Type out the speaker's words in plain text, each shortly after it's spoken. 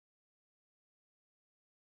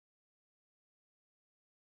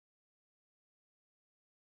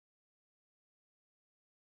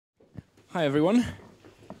Hi, everyone.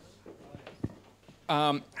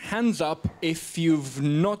 Hands up if you've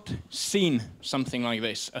not seen something like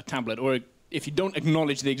this, a tablet, or if you don't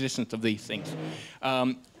acknowledge the existence of these things.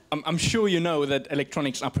 I'm sure you know that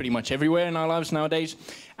electronics are pretty much everywhere in our lives nowadays,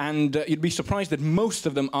 and you'd be surprised that most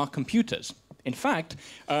of them are computers. In fact,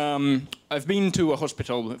 I've been to a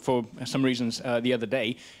hospital for some reasons the other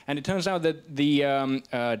day, and it turns out that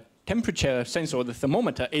the temperature sensor, or the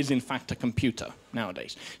thermometer, is in fact a computer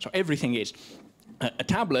nowadays. So everything is. A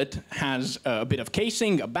tablet has a bit of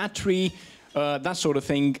casing, a battery, that sort of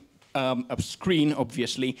thing, a screen,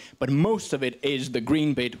 obviously, but most of it is the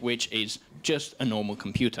green bit, which is just a normal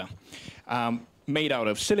computer. Made out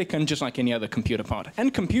of silicon, just like any other computer part.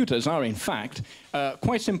 And computers are, in fact,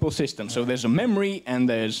 quite simple systems. So there's a memory and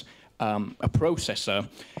there's a processor,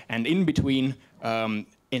 and in between,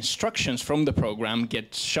 instructions from the program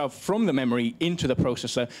get shoved from the memory into the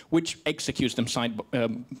processor, which executes them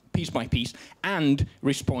piece by piece and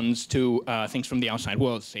responds to things from the outside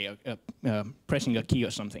world, say pressing a key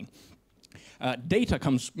or something. Data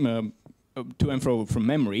comes to and fro from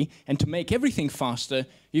memory, and to make everything faster,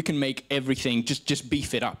 you can make everything, just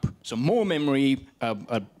beef it up. So more memory,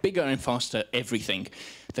 a bigger and faster everything.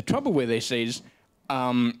 The trouble with this is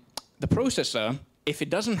the processor, if it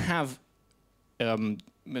doesn't have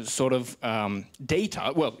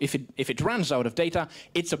data, well, if it runs out of data,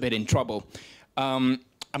 it's a bit in trouble. I'm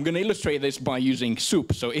going to illustrate this by using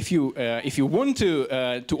soup. So if you want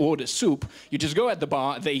to order soup, you just go at the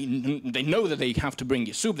bar. They know that they have to bring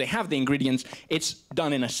you soup. They have the ingredients. It's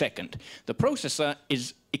done in a second. The processor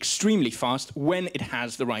is extremely fast when it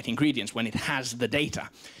has the right ingredients, when it has the data.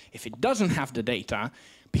 If it doesn't have the data,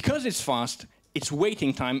 because it's fast, its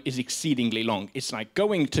waiting time is exceedingly long. It's like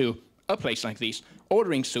going to a place like this,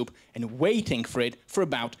 ordering soup, and waiting for it for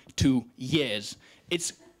about 2 years.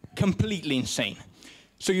 It's completely insane.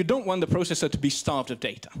 So you don't want the processor to be starved of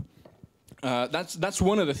data. That's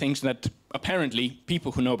one of the things that apparently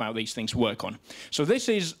people who know about these things work on. So this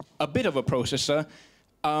is a bit of a processor.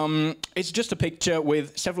 It's just a picture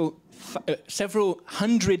with several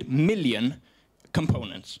hundred million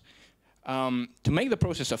components. To make the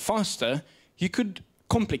processor faster, you could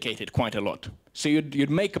complicate it quite a lot. So you'd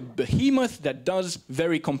make a behemoth that does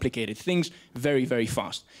very complicated things very, very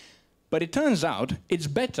fast. But it turns out it's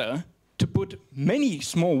better to put many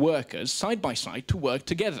small workers side by side to work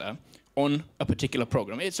together on a particular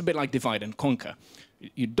program. It's a bit like divide and conquer.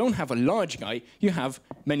 You don't have a large guy, you have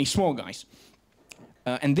many small guys.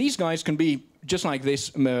 And these guys can be just like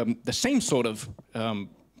this, the same sort of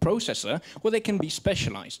processor, or they can be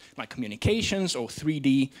specialized, like communications or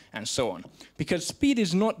 3D and so on. Because speed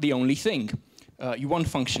is not the only thing. You want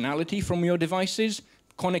functionality from your devices,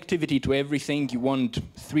 connectivity to everything, you want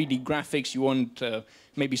 3D graphics, you want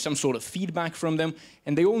maybe some sort of feedback from them,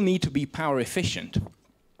 and they all need to be power efficient.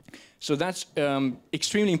 So that's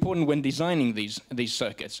extremely important when designing these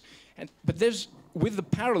circuits. But with the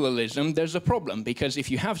parallelism, there's a problem, because if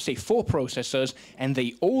you have, say, 4 processors, and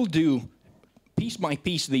they all do piece by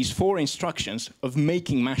piece these 4 instructions of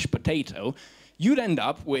making mashed potato, you'd end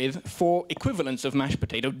up with 4 equivalents of mashed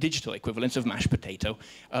potato, digital equivalents of mashed potato,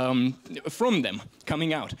 from them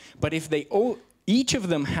coming out. But if each of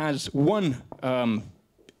them has one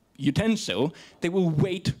utensil, they will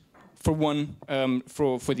wait for one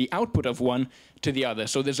for the output of one to the other.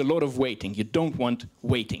 So there's a lot of waiting. You don't want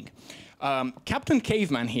waiting. Captain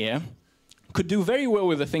Caveman here could do very well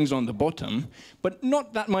with the things on the bottom, but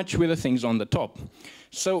not that much with the things on the top.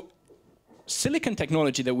 So silicon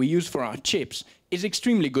technology that we use for our chips is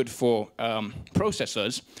extremely good for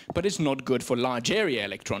processors, but it's not good for large area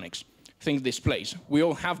electronics. Think displays. We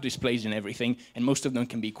all have displays in everything, and most of them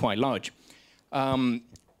can be quite large.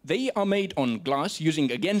 They are made on glass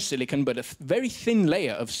using, again, silicon, but a very thin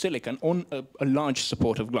layer of silicon on a large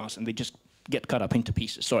support of glass, and they just get cut up into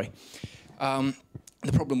pieces, sorry.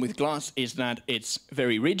 The problem with glass is that it's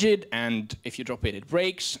very rigid, and if you drop it, it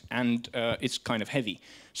breaks, and it's kind of heavy.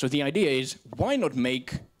 So the idea is, why not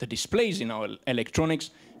make the displays in our electronics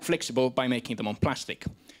flexible by making them on plastic?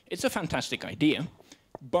 It's a fantastic idea,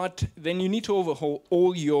 but then you need to overhaul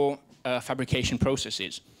all your fabrication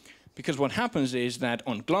processes. Because what happens is that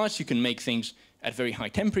on glass, you can make things at very high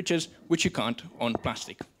temperatures, which you can't on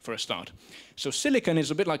plastic, for a start. So silicon is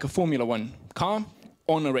a bit like a Formula 1 car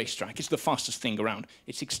on a racetrack. It's the fastest thing around.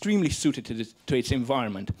 It's extremely suited to its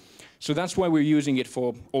environment. So that's why we're using it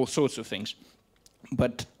for all sorts of things.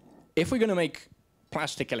 But if we're going to make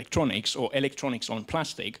plastic electronics or electronics on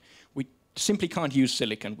plastic, we simply can't use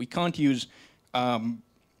silicon. We can't use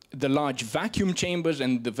the large vacuum chambers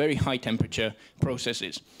and the very high temperature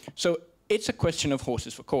processes. So it's a question of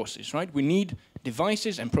horses for courses, right? We need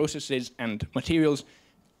devices and processes and materials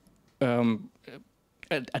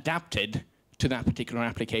adapted to that particular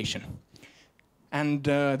application. And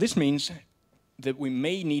this means that we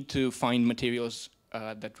may need to find materials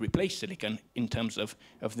that replace silicon in terms of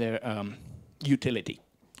their utility.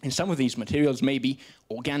 And some of these materials may be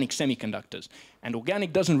organic semiconductors. And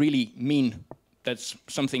organic doesn't really mean that's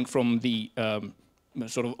something from the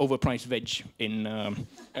sort of overpriced veg in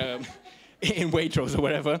Waitrose or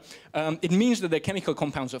whatever. It means that they're chemical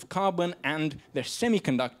compounds of carbon and they're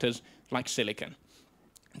semiconductors like silicon.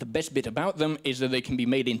 The best bit about them is that they can be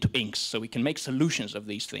made into inks, so we can make solutions of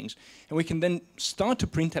these things. And we can then start to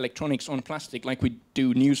print electronics on plastic like we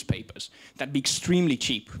do newspapers. That'd be extremely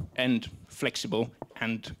cheap and flexible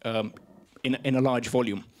and in a large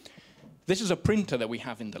volume. This is a printer that we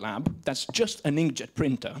have in the lab. That's just an inkjet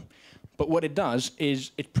printer. But what it does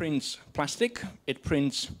is it prints plastic, it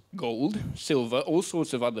prints gold, silver, all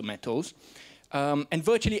sorts of other metals, and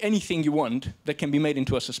virtually anything you want that can be made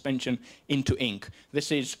into a suspension into ink.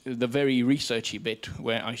 This is the very researchy bit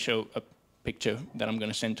where I show a picture that I'm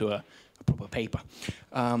going to send to a proper paper.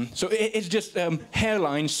 So it's just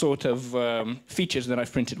hairline sort of features that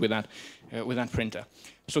I've printed with that printer.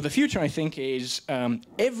 So the future, I think, is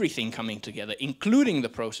everything coming together, including the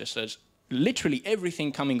processors, literally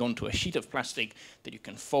everything coming onto a sheet of plastic that you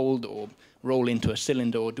can fold or roll into a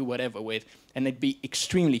cylinder or do whatever with, and it'd be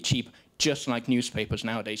extremely cheap, just like newspapers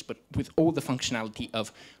nowadays, but with all the functionality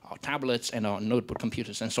of our tablets and our notebook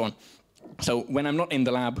computers and so on. So when I'm not in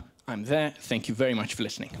the lab, I'm there. Thank you very much for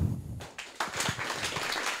listening.